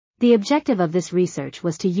The objective of this research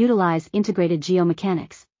was to utilize integrated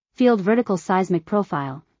geomechanics, field vertical seismic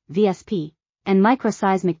profile, VSP, and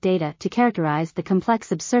microseismic data to characterize the complex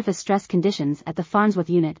subsurface stress conditions at the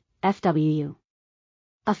Farnsworth unit, FWU.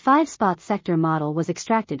 A 5-spot sector model was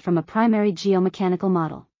extracted from a primary geomechanical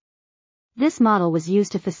model. This model was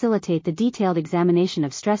used to facilitate the detailed examination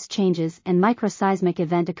of stress changes and microseismic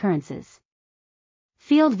event occurrences.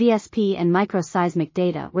 Field VSP and microseismic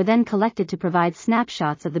data were then collected to provide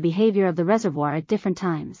snapshots of the behavior of the reservoir at different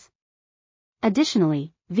times.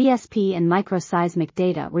 Additionally, VSP and microseismic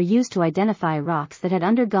data were used to identify rocks that had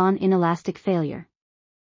undergone inelastic failure.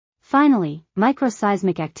 Finally,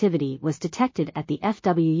 microseismic activity was detected at the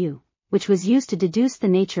FWU, which was used to deduce the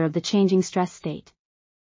nature of the changing stress state.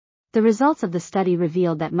 The results of the study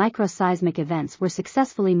revealed that microseismic events were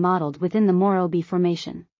successfully modeled within the Morobe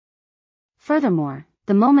Formation. Furthermore,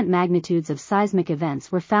 the moment magnitudes of seismic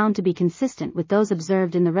events were found to be consistent with those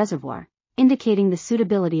observed in the reservoir, indicating the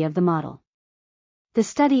suitability of the model. The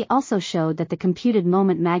study also showed that the computed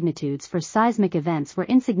moment magnitudes for seismic events were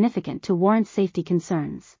insignificant to warrant safety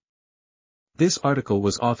concerns. This article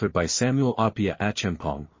was authored by Samuel Appiah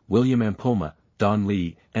Acheampong, William Ampomah, Don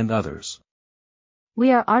Lee, and others.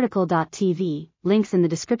 We are RTCLTV, links in the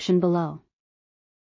description below.